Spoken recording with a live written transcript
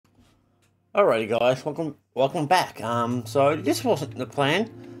Alrighty guys, welcome back. So this wasn't the plan.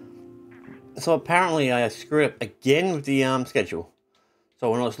 So apparently I screwed up again with the schedule.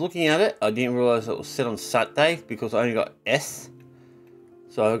 So when I was looking at it, I didn't realize it was set on Saturday because I only got S.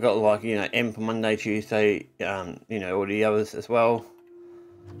 So I got like, M for Monday, Tuesday, all the others as well.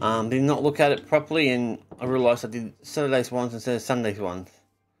 Did not look at it properly and I realized I did Saturday's ones instead of Sunday's ones.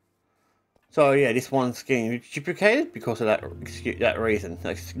 So yeah, this one's getting duplicated because of that reason.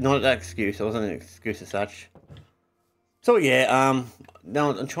 Not that excuse, it wasn't an excuse as such. So yeah, now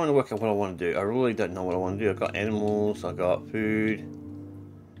I'm trying to work out what I want to do. I really don't know what I want to do. I've got animals, I've got food.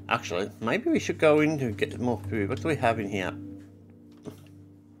 Actually, maybe we should go in to get more food. What do we have in here?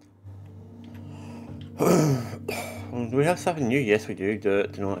 Do we have something new? Yes, we do.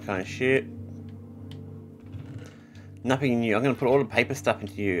 Dirt and all that kind of shit. Nothing new. I'm going to put all the paper stuff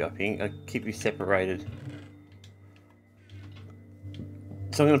into you, I think. I'll keep you separated.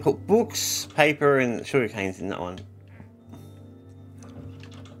 So I'm going to put books, paper, and sugar canes in that one.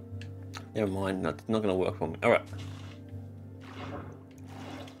 Never mind, that's not going to work for me. Alright.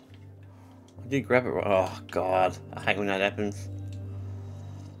 I did grab it right. Oh, God. I hate when that happens.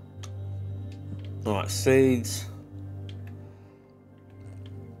 Alright, seeds.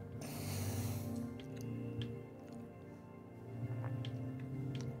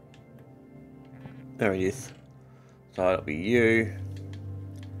 There it is. So that'll be you.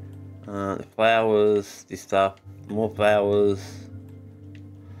 The flowers, this stuff, more flowers.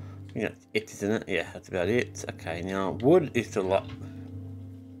 Yeah, it isn't it? Yeah, that's about it. Okay, now wood is the lot.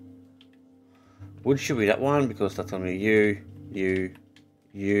 Wood should be that one because that's gonna be you,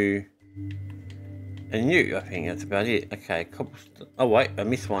 and you. I think that's about it. Okay, cobblestone. Oh wait, I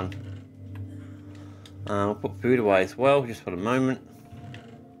missed one. I'll put food away as well, just for the moment.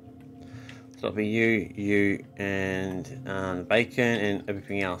 So it'll be you, and bacon and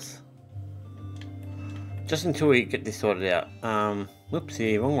everything else. Just until we get this sorted out.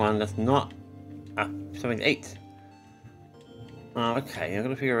 Whoopsie, wrong one. That's not something to eat. Okay, I've got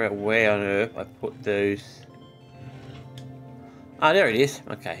to figure out where on earth I put those. Ah, there it is.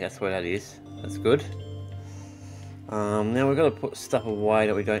 Okay, that's where that is. That's good. Now we've got to put stuff away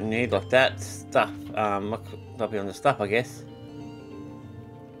that we don't need, like that stuff. That'll be on the stuff, I guess.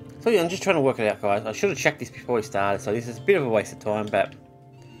 So yeah, I'm just trying to work it out, guys. I should have checked this before we started, so this is a bit of a waste of time, but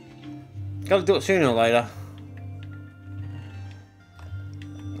gotta do it sooner or later.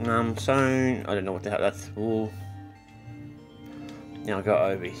 So I don't know what the hell that's for. Now I'll go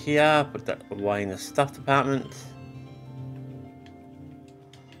over here, put that away in the stuff department.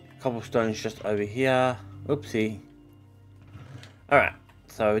 Cobblestone's just over here. Oopsie. Alright,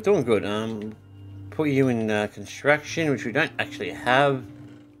 so we're doing good. Put you in construction, which we don't actually have.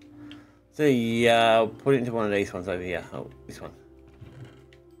 So yeah, put it into one of these ones over here. Oh, this one.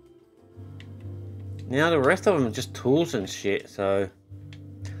 Now the rest of them are just tools and shit, so...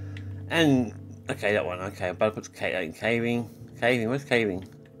 And, okay, that one, okay, but I put caving. Caving, where's caving?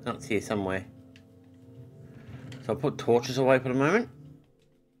 Oh, it's here somewhere. So I'll put torches away for the moment.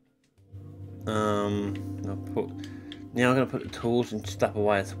 Now I'm gonna put the tools and stuff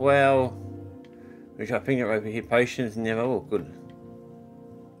away as well. Which I think are over here, potions, never, oh good.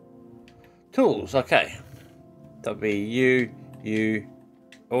 Tools, okay. That'll be you,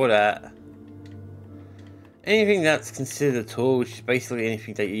 all that. Anything that's considered a tool, which is basically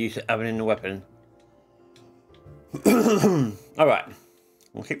anything that you use to oven in a weapon. Alright,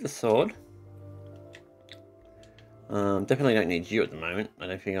 we'll keep the sword. Definitely don't need you at the moment. I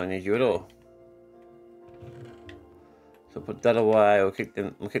don't think I need you at all. So put that away. We'll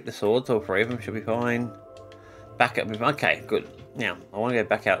keep the swords. All three of them should be fine. Back up. Okay, good. Now I want to go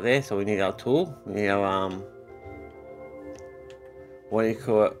back out there. So we need our tool. We need our what do you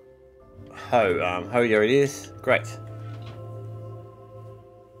call it? Hoe. Hoe. There it is. Great.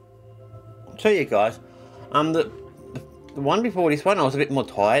 So yeah, guys. The one before this one, I was a bit more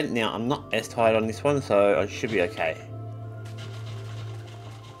tired. Now I'm not as tired on this one, so I should be okay.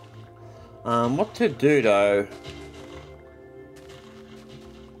 What to do though?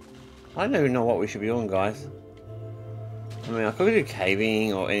 I don't even know what we should be doing, guys. I mean, I could do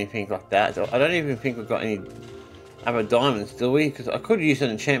caving or anything like that. So I don't even think we've got any other diamonds, do we? Because I could use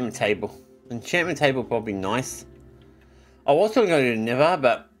an enchantment table. Enchantment table would probably be nice. I was going to go to the Nether,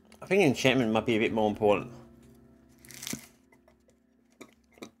 but I think enchantment might be a bit more important.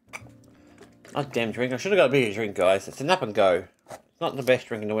 Oh, damn drink. I should have got a bigger drink, guys. It's an up and go. It's not the best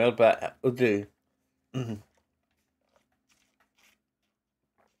drink in the world, but it'll do.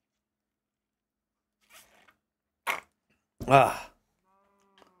 Ah.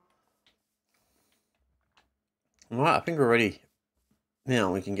 Alright, I think we're ready.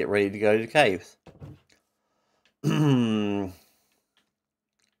 Now we can get ready to go to the caves. There's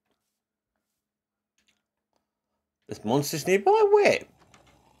monsters nearby? Where?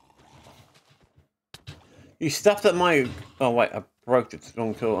 You stuffed at my... Oh, wait, I broke the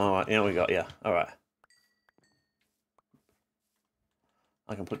wrong tool. Alright, now we got you. Alright.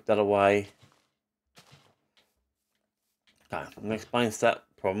 I can put that away. Okay, that explains that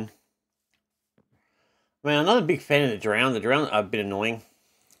problem. Man, I'm not a big fan of the drown. The drown are a bit annoying.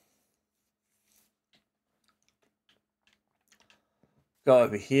 Go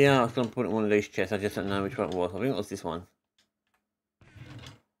over here. I was going to put it in one of these chests. I just don't know which one it was. I think it was this one.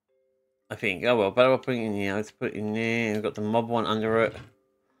 I think. Oh well, better put it in here. Let's put it in there. We've got the mob one under it.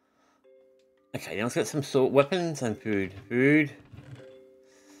 Okay, now let's get some sort weapons and food. Food.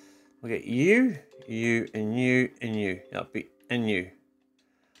 We'll get you, and you, and you. That'll be, and you.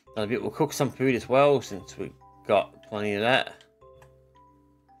 That'll be, we'll cook some food as well since we've got plenty of that.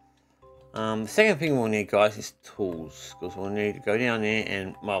 The second thing we'll need, guys, is tools. Because we'll need to go down there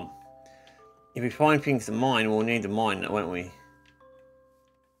and, well, if we find things to mine, we'll need to mine that, won't we?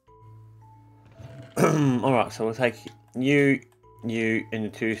 Alright, so we'll take you, and the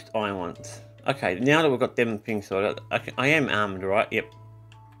two iron ones. Okay, now that we've got them things sorted out, I am armed, right? Yep.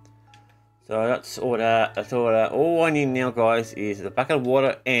 So that's all that, that's all that. All I need now, guys, is the bucket of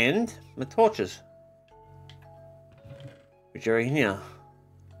water and the torches. Which are in here.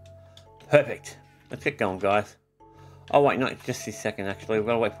 Perfect. Let's get going, guys. Oh wait, not just this second actually. We've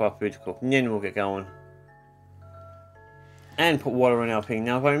got to wait for our food to cook and then we'll get going. And put water in our thing.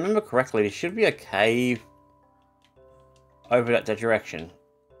 Now if I remember correctly, there should be a cave over that direction.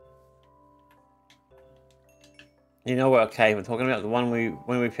 You know what cave I'm talking about? The one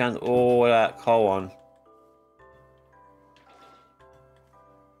when we found all that coal on.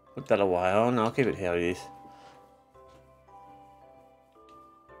 Put that away. Oh no, I'll keep it how it is.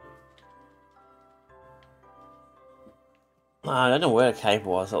 I don't know where the cave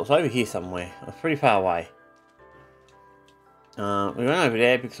was. It was over here somewhere. It was pretty far away. We went over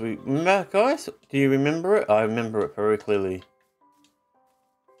there because we... Remember, guys? Do you remember it? I remember it very clearly.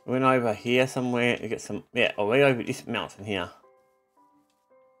 We went over here somewhere to get some... Yeah, oh, we over this mountain here.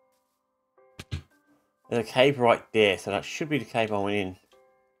 There's a cave right there, so that should be the cave I went in.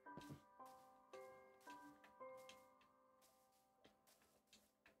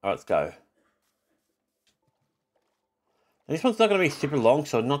 Alright, let's go. This one's not going to be super long,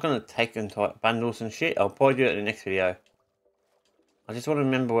 so I'm not going to take entire bundles and shit. I'll probably do it in the next video. I just want to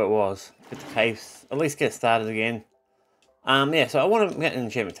remember where it was. Get the caves, at least get started again. Yeah, so I want to get an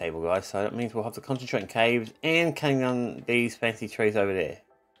enchantment table, guys. So that means we'll have to concentrate on caves and cutting down these fancy trees over there.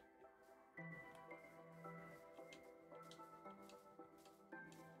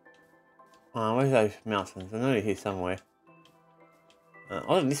 Where's those mountains? I know they're here somewhere. I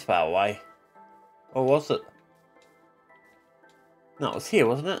wasn't this far away. Or was it? No, it was here,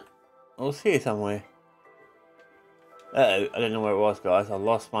 wasn't it? It was here somewhere. Uh-oh, I don't know where it was, guys. I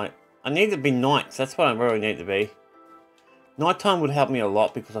lost my... I need to be nights. That's what I really need to be. Nighttime would help me a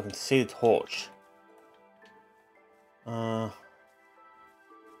lot because I can see the torch. If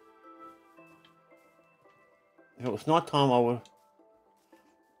it was nighttime, I would...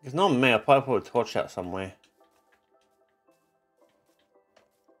 If it's not me, I'll probably put a torch out somewhere.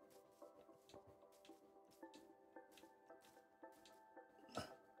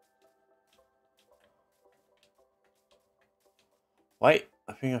 Wait,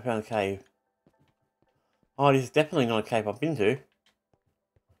 I think I found a cave. Oh, this is definitely not a cave I've been to.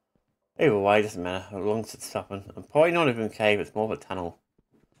 Either way, it doesn't matter, as long as it's something. I'm probably not even a cave, it's more of a tunnel.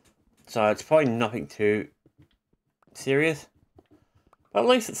 So it's probably nothing too serious. But at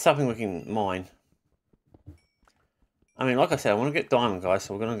least it's something we can mine. I mean, like I said, I want to get diamond, guys,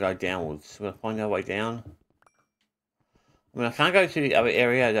 so we're going to go downwards. We're going to find our way down. I mean, I can't go to the other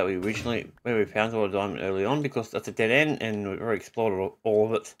area that we originally, where we found all the diamond early on, because that's a dead end, and we've already explored all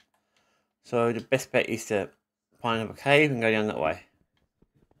of it. So the best bet is to find a cave and go down that way.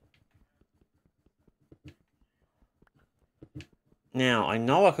 Now, I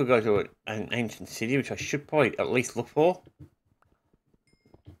know I could go to an ancient city, which I should probably at least look for.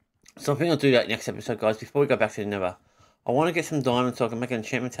 So I think I'll do that next episode, guys, before we go back to the Nether. I want to get some diamonds so I can make an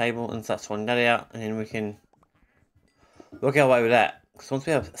enchantment table and start sorting that out, and then we can work our way with that. Because once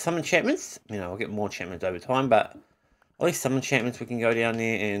we have some enchantments, you know, we'll get more enchantments over time, but at least some enchantments we can go down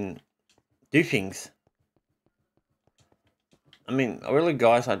there and do things. I mean, really,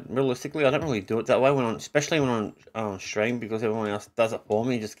 guys, realistically, I don't really do it that way, especially when I'm on stream, because everyone else does it for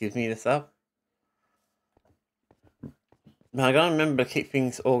me, just gives me the stuff. But I gotta remember to keep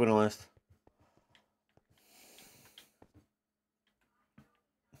things organised.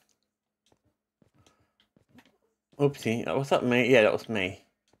 Oopsie. Was that me? Yeah, that was me.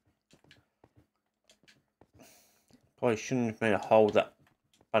 Probably shouldn't have made a hole that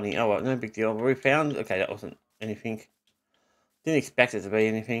funny. Oh, well, no big deal. We found... Okay, that wasn't anything. Didn't expect it to be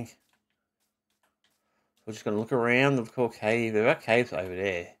anything. We're just going to look around the cool cave. There are caves over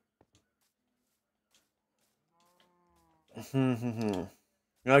there.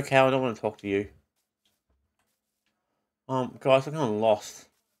 Okay, I don't want to talk to you. Guys, I'm kind of lost.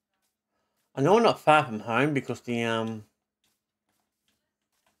 I know I'm not far from home because the,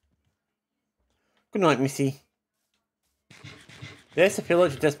 Good night, Missy. There's the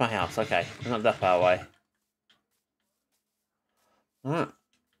village, that's my house. Okay, I'm not that far away. Alright.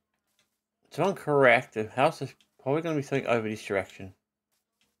 So I'm correct, the house is probably going to be something over this direction.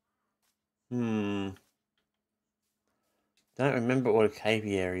 Don't remember all the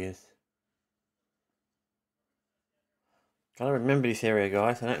cavey areas. Gotta remember this area,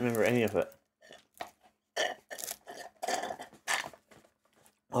 guys. I don't remember any of it.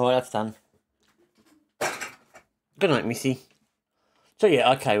 Oh, that's done. Good night, Missy. So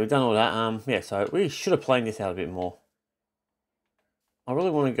yeah, okay, we've done all that. Yeah, so we should have planned this out a bit more. I really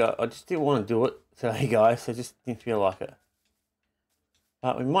want to go. I just didn't want to do it today, guys. I just didn't feel like it.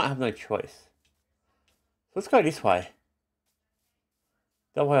 But we might have no choice. So let's go this way.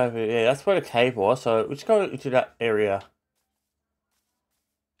 That way over there. That's where the cave was. So we'll just go into that area.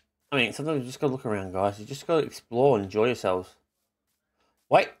 I mean, sometimes you just gotta look around, guys. You just gotta explore and enjoy yourselves.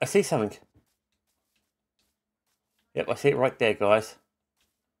 Wait, I see something. Yep, I see it right there, guys.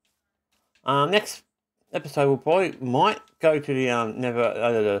 Next episode we'll probably might go to the Nether,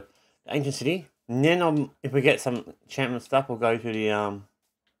 the ancient city, and then if we get some enchantment stuff, we'll go to the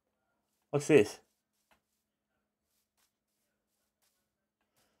what's this?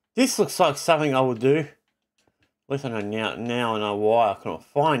 This looks like something I will do. At least I know now I know why I couldn't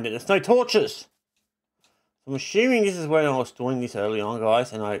find it. There's no torches. I'm assuming this is when I was doing this early on,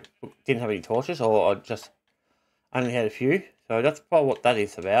 guys, and I didn't have any torches, or I just only had a few. So that's probably what that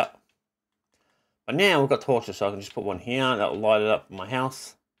is about. But now we've got torches, so I can just put one here. That will light it up in my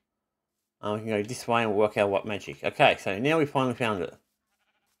house. We can go this way and work out what magic. Okay, so now we finally found it.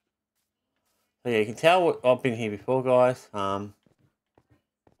 So yeah, you can tell I've been here before, guys. Alright,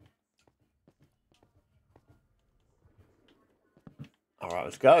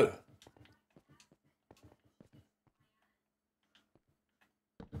 let's go.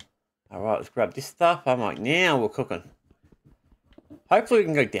 Alright, let's grab this stuff. I'm like, now we're cooking. Hopefully we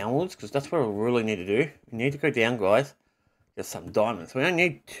can go downwards, because that's what we really need to do. We need to go down, guys. Get some diamonds. We only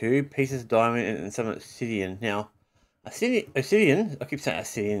need 2 pieces of diamond and some obsidian. Now, obsidian, I keep saying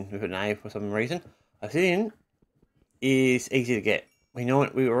obsidian with an A for some reason. Obsidian is easy to get. We know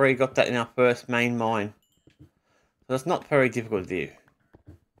it, we already got that in our first main mine. So it's not very difficult to do.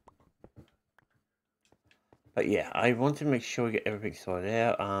 But yeah, I want to make sure we get everything sorted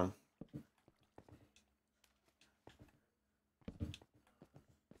out.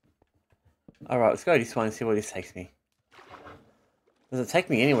 Alright, let's go this way and see where this takes me. Doesn't take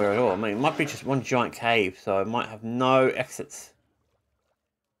me anywhere at all. I mean, it might be just one giant cave, so it might have no exits.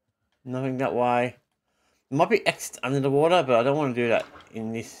 Nothing that way. It might be exits under the water, but I don't want to do that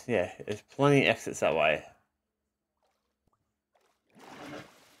in this. Yeah, there's plenty of exits that way.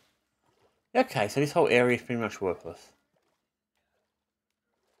 Okay, so this whole area is pretty much worthless.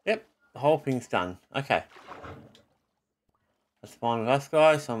 Yep, the whole thing's done. Okay. That's fine with us,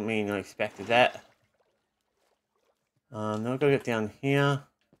 guys. I mean, I expected that. Now we've got to get down here.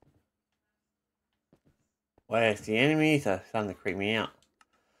 Where's the enemies? They're starting to creep me out.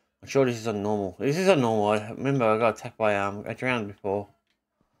 I'm sure this is a normal. This is a normal. I remember I got attacked by I drowned before.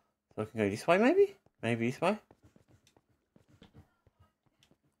 So I can go this way, maybe? Maybe this way?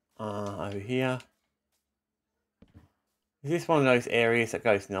 Over here. Is this one of those areas that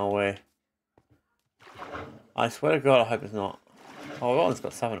goes nowhere? I swear to God, I hope it's not. Oh, that one's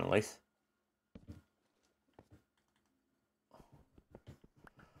got 7 at least.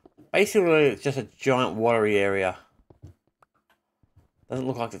 Basically, it's just a giant watery area. Doesn't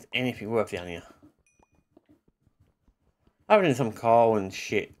look like there's anything worth down here. Other than some coal and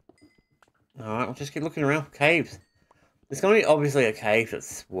shit. Alright, we'll just keep looking around for caves. There's going to be obviously a cave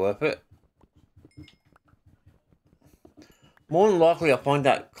that's worth it. More than likely, I'll find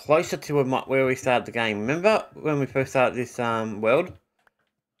that closer to where we started the game. Remember when we first started this world?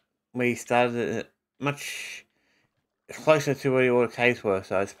 We started it much closer to where all the caves were,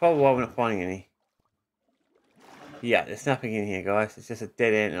 so it's probably why we're not finding any. Yeah, there's nothing in here, guys. It's just a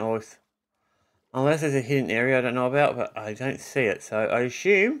dead end. Always, unless there's a hidden area I don't know about, but I don't see it. So I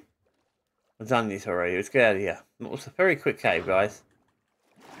assume I've done this already. Let's get out of here. It was a very quick cave, guys.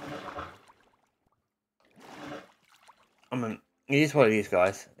 I mean, it is what it is,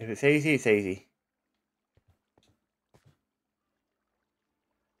 guys. If it's easy, it's easy.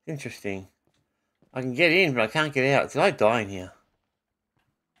 Interesting. I can get in, but I can't get out. Did I die in here?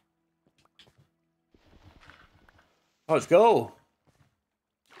 Oh, let's go!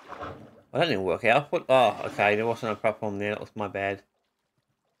 Well, that didn't work out. What? Oh, okay, there wasn't a platform there. That was my bad.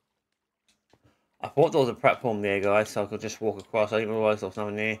 I thought there was a platform there, guys, so I could just walk across. I didn't realise there was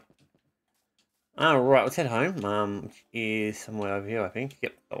nothing there. Alright, let's head home. Which is somewhere over here, I think.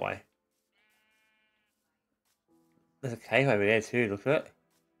 Yep, that way. There's a cave over there too, look at it.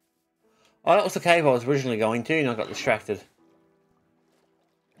 Oh, that was the cave I was originally going to, and I got distracted.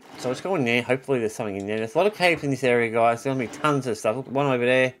 So let's go in there. Hopefully there's something in there. There's a lot of caves in this area, guys. There's going to be tons of stuff. Look, one over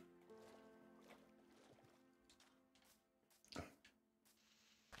there.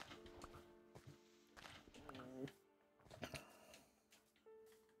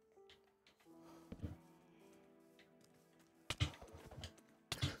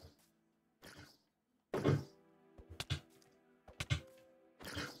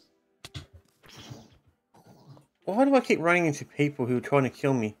 Why do I keep running into people who are trying to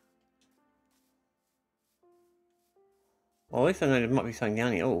kill me? Well, at least I know there might be something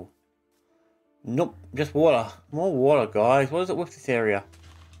down here. Oh. Nope, just water. More water, guys. What is it with this area?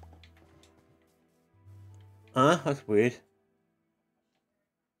 Huh? That's weird.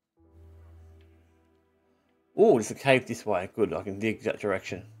 Oh, there's a cave this way. Good, I can dig that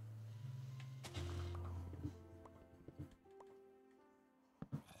direction.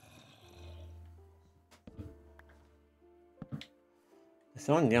 There's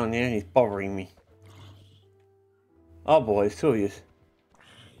someone down there and he's bothering me. Oh boy, there's two of you.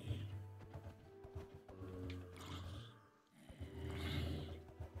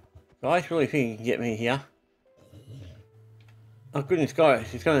 Guys, really think you can get me here? Oh goodness,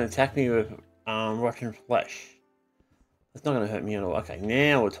 guys, he's going to attack me with rotten flesh. It's not going to hurt me at all. Okay,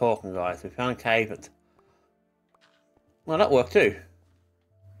 now we're talking, guys. We found a cave. Well, that worked too.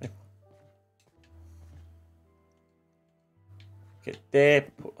 Get there,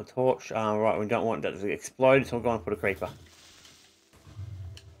 put a torch. Right, we don't want that to explode, so we're going to put a creeper.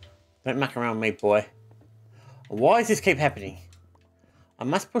 Don't muck around me, boy. Why does this keep happening? I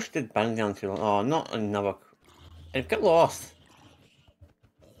must push the button down too long. Oh, not another. It got lost.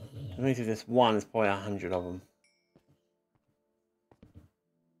 That means if there's one, there's probably 100 of them.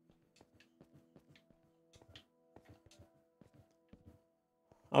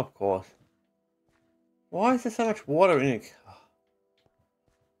 Of course. Why is there so much water in it?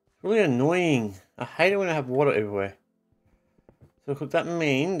 It's really annoying. I hate it when I have water everywhere. So could that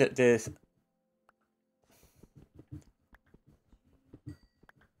mean that there's...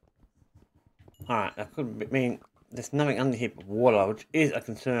 Alright, that could mean there's nothing under here but water, which is a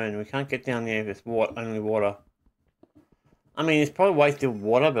concern. We can't get down there if there's water, only water. I mean, it's probably wasted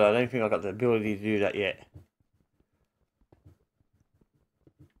water, but I don't think I've got the ability to do that yet.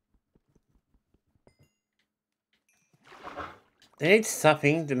 They need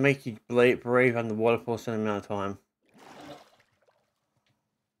something to make you breathe underwater for a certain amount of time.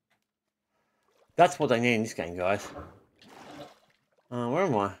 That's what they need in this game, guys. Where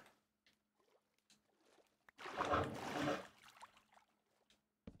am I?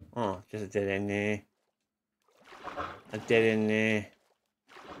 Oh, just a dead end there. A dead end there.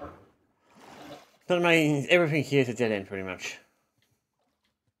 So that means everything here is a dead end, pretty much.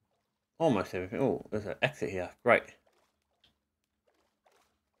 Almost everything. Oh, there's an exit here. Great.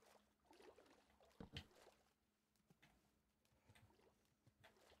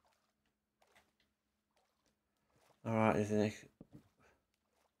 Alright, there's an exit.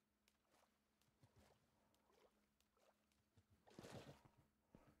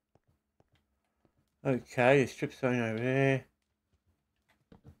 Okay, there's strip zone over there.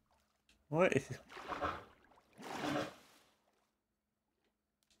 What is this?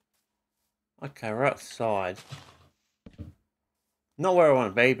 Okay, we're outside. Not where I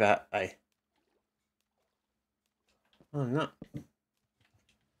want to be, but hey. Oh no.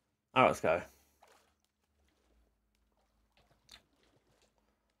 Alright, let's go.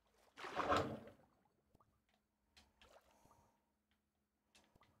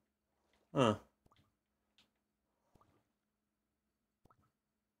 Huh.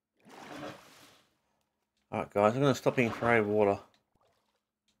 Alright guys, I'm going to stop being afraid of water.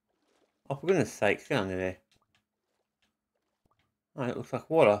 Oh, for goodness sakes, get under there. Oh, it looks like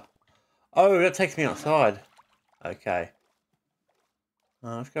water. Oh, that takes me outside. Okay.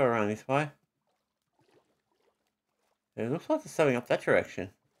 Let's go around this way. It looks like it's something up that direction.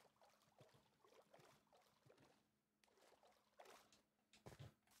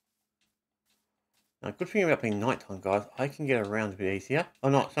 Now, good thing about being nighttime, guys, I can get around a bit easier.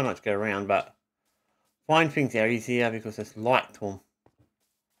 Or not so much get around, but find things out easier because there's light to them.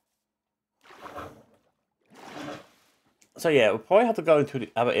 So yeah, we'll probably have to go into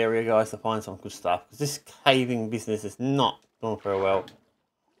the other area, guys, to find some good stuff. Because this caving business is not going very well.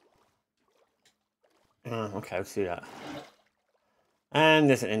 Okay, let's do that. And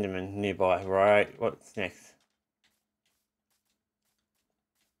there's an Enderman nearby, right? What's next?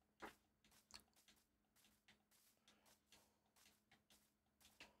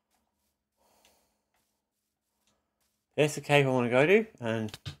 There's the cave I want to go to,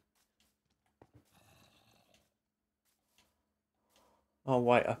 and... Oh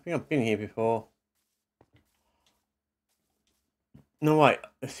wait, I think I've been here before. No wait,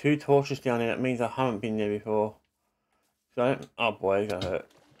 there's 2 torches down there, that means I haven't been there before. So, oh boy, it's gonna hurt.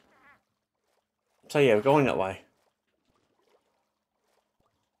 So yeah, we're going that way.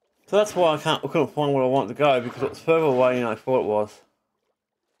 So that's why I couldn't find where I wanted to go, because it was further away than I thought it was.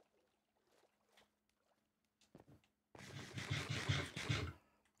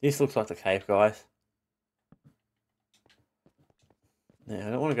 This looks like the cave, guys. Now,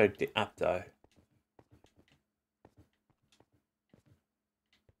 I don't want to go up though.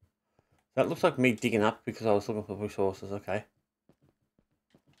 That looks like me digging up because I was looking for resources, okay.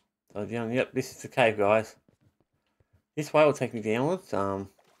 So, yep, this is the cave, guys. This way will take me downwards,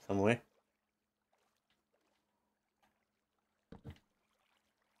 somewhere.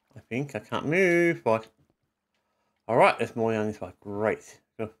 I think I can't move, but... Alright, there's more down this way, great.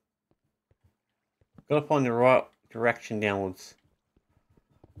 Gotta find the right direction downwards.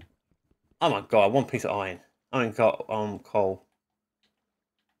 Oh my god, 1 piece of iron. I mean, coal.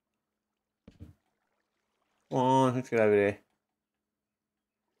 Come on, let's get over there.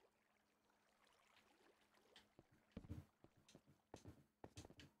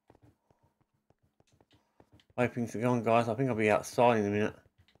 How things are going, guys. I think I'll be outside in a minute.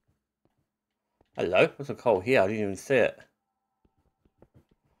 Hello, there's a coal here. I didn't even see it.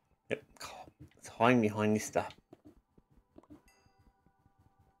 Yep, it's hiding behind this stuff.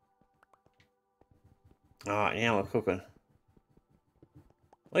 Alright, now we're cooking. At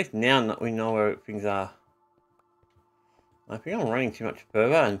least now that we know where things are. I think I'm running too much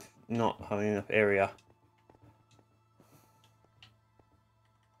further and not having enough area.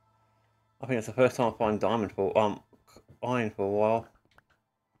 I think it's the first time I find iron for a while.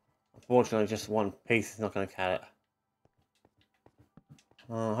 Unfortunately, just 1 piece is not going to cut it.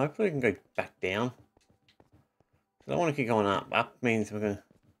 Hopefully we can go back down. I don't want to keep going up. Up means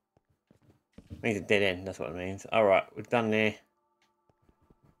means a dead end. That's what it means. All right, we're done there.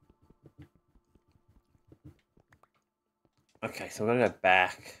 Okay, so we're gonna go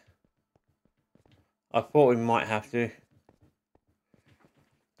back. I thought we might have to.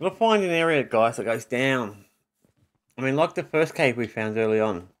 We'll find an area, guys, that goes down. I mean, like the first cave we found early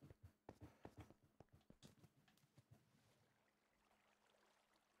on.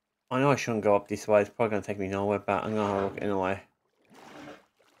 I know I shouldn't go up this way. It's probably going to take me nowhere, but I'm going to have a look anyway.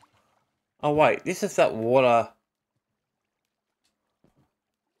 Oh, wait. This is that water.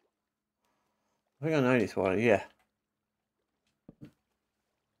 I think I know this water, yeah.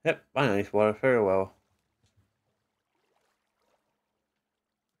 Yep, I know this water very well.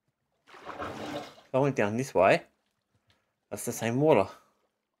 If I went down this way, that's the same water.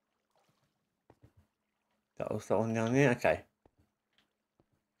 That was that one down there? Okay.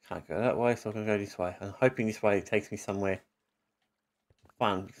 Can't go that way, so I'm going to go this way. I'm hoping this way takes me somewhere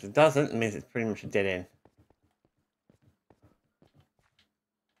fun. Because if it doesn't, it means it's pretty much a dead end.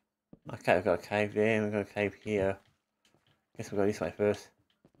 Okay, we've got a cave there, and we've got a cave here. Guess we'll go this way first.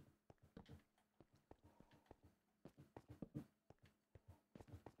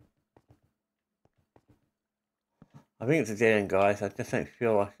 I think it's a dead end, guys. I just don't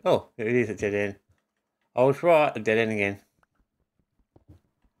feel like... Oh, it is a dead end. I was right, a dead end again.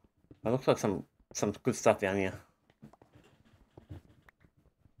 It looks like some good stuff down here.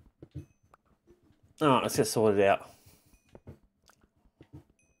 Alright, let's get sorted out.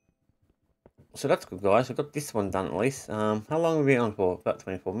 So that's good, guys. We've got this one done at least. How long have we been on for? About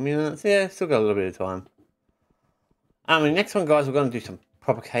 24 minutes. Yeah, still got a little bit of time. The next one, guys, we're going to do some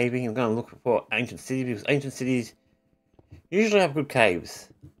proper caving. We're going to look for ancient cities, because ancient cities usually have good caves.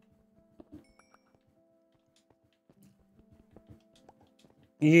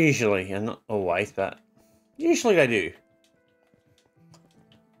 Usually, and not always, but usually they do.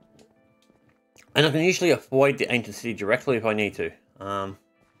 And I can usually avoid the ancient city directly if I need to.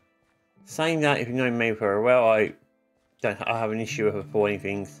 Saying that, if you know me very well, I have an issue with avoiding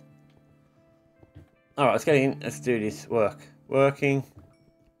things. Alright, let's get in. Let's do this work. Working.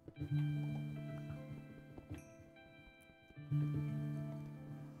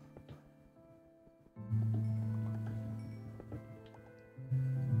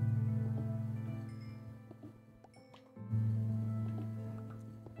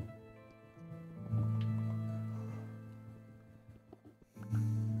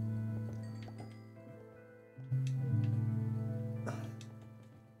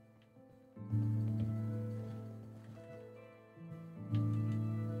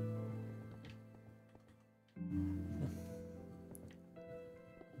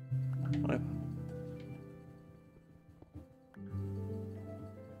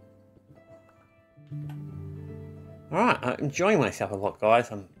 Alright, I'm enjoying myself a lot, guys.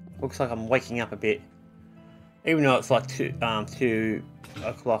 Looks like I'm waking up a bit. Even though it's like 2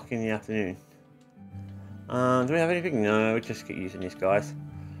 o'clock in the afternoon. Do we have anything? No, we'll just keep using this, guys.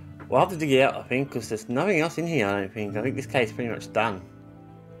 We'll have to dig it out, I think, because there's nothing else in here, I don't think. I think this cave's pretty much done.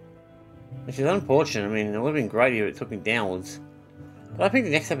 Which is unfortunate. I mean, it would have been great if it took me downwards. But I think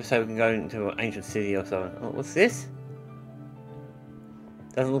the next episode we can go into an ancient city or something. Oh, what's this?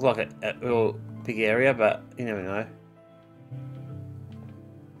 Doesn't look like a real big area, but you never know.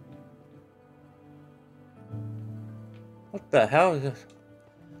 What the hell is this?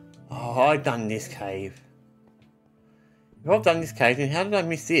 Oh, I've done this cave. If I've done this cave, then how did I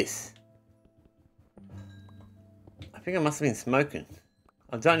miss this? I think I must have been smoking.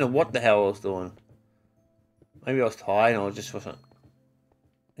 I don't know what the hell I was doing. Maybe I was tired or just wasn't.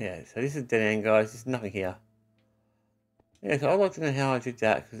 Yeah, so this is dead end, guys. There's nothing here. Yeah, so I'd like to know how I did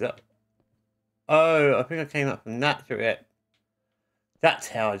that. Oh, I think I came up from that direction. That's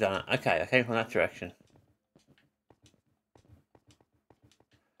how I done it. Okay, I came from that direction.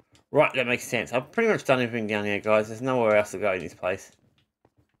 Right, that makes sense. I've pretty much done everything down here, guys. There's nowhere else to go in this place.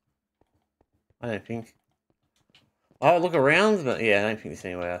 I don't think. I'll look around, but yeah, I don't think there's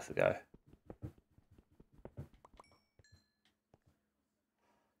anywhere else to go.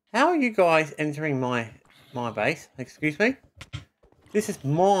 How are you guys entering my base? Excuse me? This is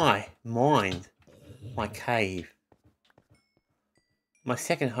my mind. My cave. My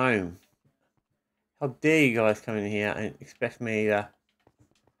second home. How dare you guys come in here and expect me to...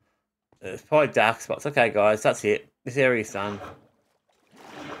 It's probably dark spots. Okay, guys, that's it. This area's done.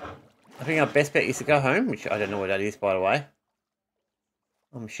 I think our best bet is to go home, which I don't know what that is, by the way.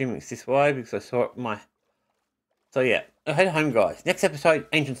 I'm assuming it's this way because I saw it my... So yeah, I'll head home, guys. Next episode,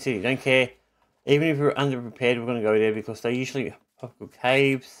 Ancient City. Don't care. Even if we're underprepared, we're going to go there because they usually have good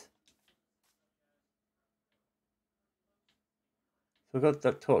caves. So we've got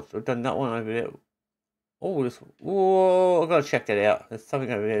that torch. We've done that one over there. Oh, this... Whoa, I've got to check that out. There's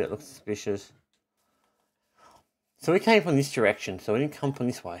something over there that looks suspicious. So we came from this direction, so we didn't come from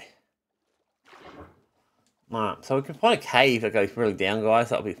this way. Alright, so we can find a cave that goes really down, guys.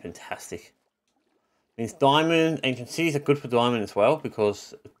 That'll be fantastic. Means diamond, ancient cities are good for diamond as well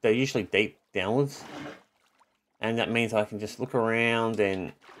because they're usually deep downwards. And that means I can just look around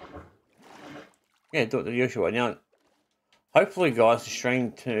and... yeah, do it the usual way. Now, hopefully, guys, the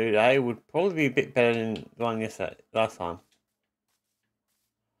stream today would probably be a bit better than the one yesterday, last time.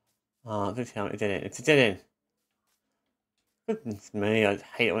 Oh, this is a dead end. It's a dead end. Goodness me, I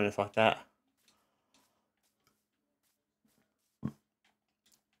hate it when it's like that.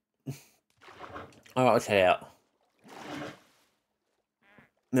 Alright, let's head out.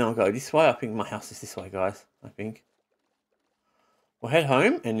 Now I'll go this way. I think my house is this way, guys. I think. We'll head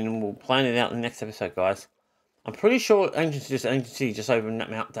home and then we'll plan it out in the next episode, guys. I'm pretty sure Ancient City just over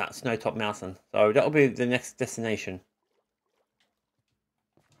that snow-top mountain. So that'll be the next destination.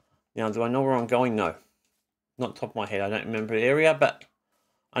 Now, do I know where I'm going? No. Not top of my head. I don't remember the area, but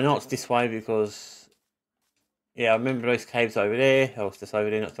I know it's this way because... yeah, I remember those caves over there. I was just over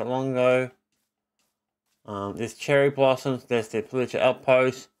there not so long ago. There's cherry blossoms. There's the villager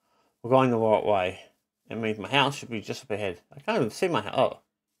outpost. We're going the right way. It means my house should be just up ahead. I can't even see my house. Oh.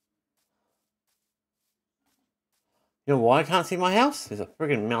 You know why I can't see my house? There's a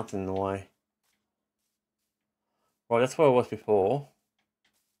friggin' mountain in the way. Right, that's where I was before.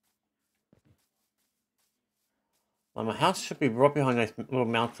 Well, my house should be right behind those little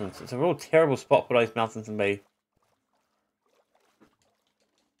mountains. It's a real terrible spot for those mountains to be.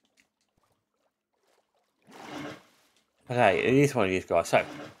 Okay, it is what it is, guys. So,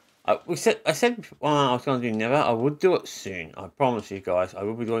 I said I was going to do Nether. I would do it soon. I promise you guys. I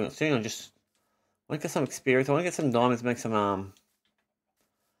will be doing it soon. I just want to get some experience. I want to get some diamonds, make some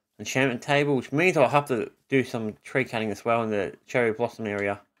enchantment table, which means I'll have to do some tree cutting as well in the cherry blossom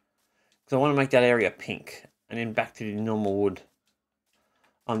area. Because I want to make that area pink. And then back to the normal wood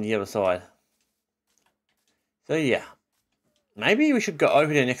on the other side. So yeah. Maybe we should go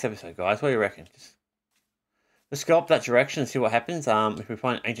over there next episode, guys. What do you reckon? Let's go up that direction and see what happens. If we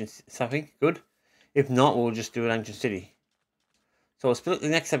find ancient something good. If not, we'll just do an ancient city. So we'll split the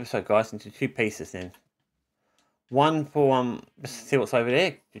next episode, guys, into 2 pieces then. One for just see what's over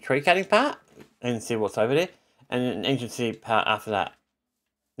there, the tree cutting part, and see what's over there, and an ancient city part after that.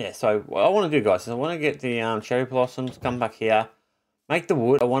 Yeah, so what I want to do, guys, is I want to get the cherry blossoms, come back here, make the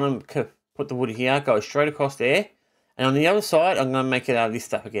wood. I want to put the wood here, go straight across there, and on the other side, I'm going to make it out of this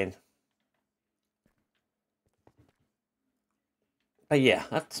stuff again. But yeah,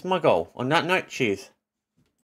 that's my goal. On that note, cheers.